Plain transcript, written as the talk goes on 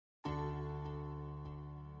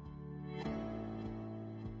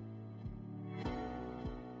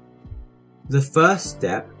The first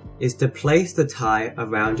step is to place the tie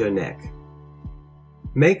around your neck.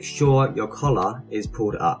 Make sure your collar is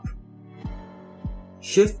pulled up.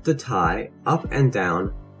 Shift the tie up and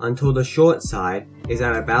down until the short side is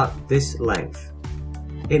at about this length.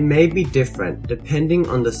 It may be different depending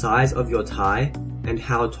on the size of your tie and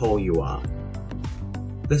how tall you are.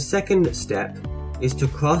 The second step is to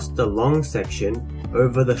cross the long section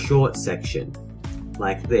over the short section,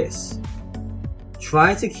 like this.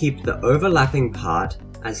 Try to keep the overlapping part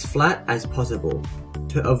as flat as possible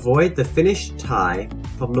to avoid the finished tie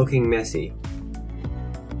from looking messy.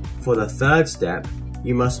 For the third step,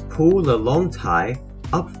 you must pull the long tie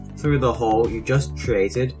up through the hole you just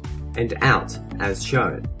created and out as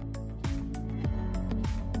shown.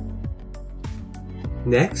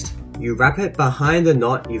 Next, you wrap it behind the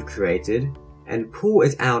knot you've created and pull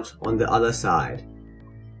it out on the other side.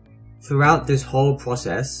 Throughout this whole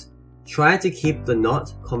process, try to keep the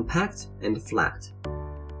knot compact and flat.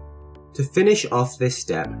 To finish off this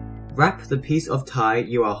step, wrap the piece of tie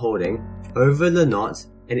you are holding over the knot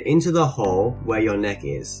and into the hole where your neck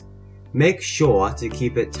is. Make sure to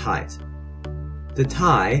keep it tight. The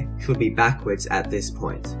tie should be backwards at this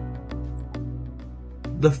point.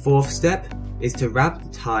 The fourth step is to wrap the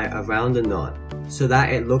tie around the knot so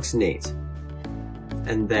that it looks neat.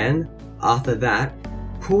 And then, after that,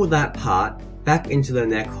 pull that part back into the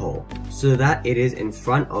neck hole so that it is in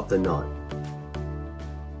front of the knot.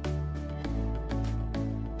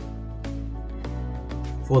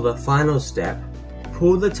 For the final step,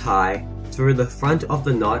 pull the tie through the front of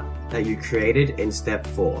the knot that you created in step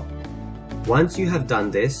 4. Once you have done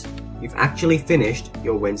this, you've actually finished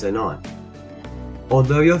your Windsor knot.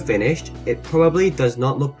 Although you're finished, it probably does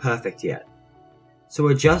not look perfect yet. So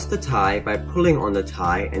adjust the tie by pulling on the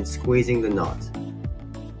tie and squeezing the knot.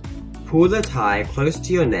 Pull the tie close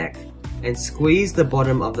to your neck and squeeze the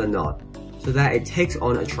bottom of the knot so that it takes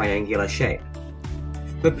on a triangular shape.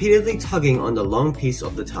 Repeatedly tugging on the long piece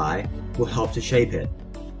of the tie will help to shape it.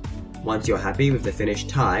 Once you're happy with the finished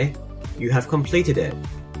tie, you have completed it.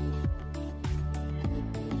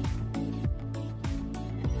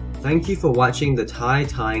 Thank you for watching the tie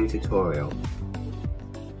tying tutorial.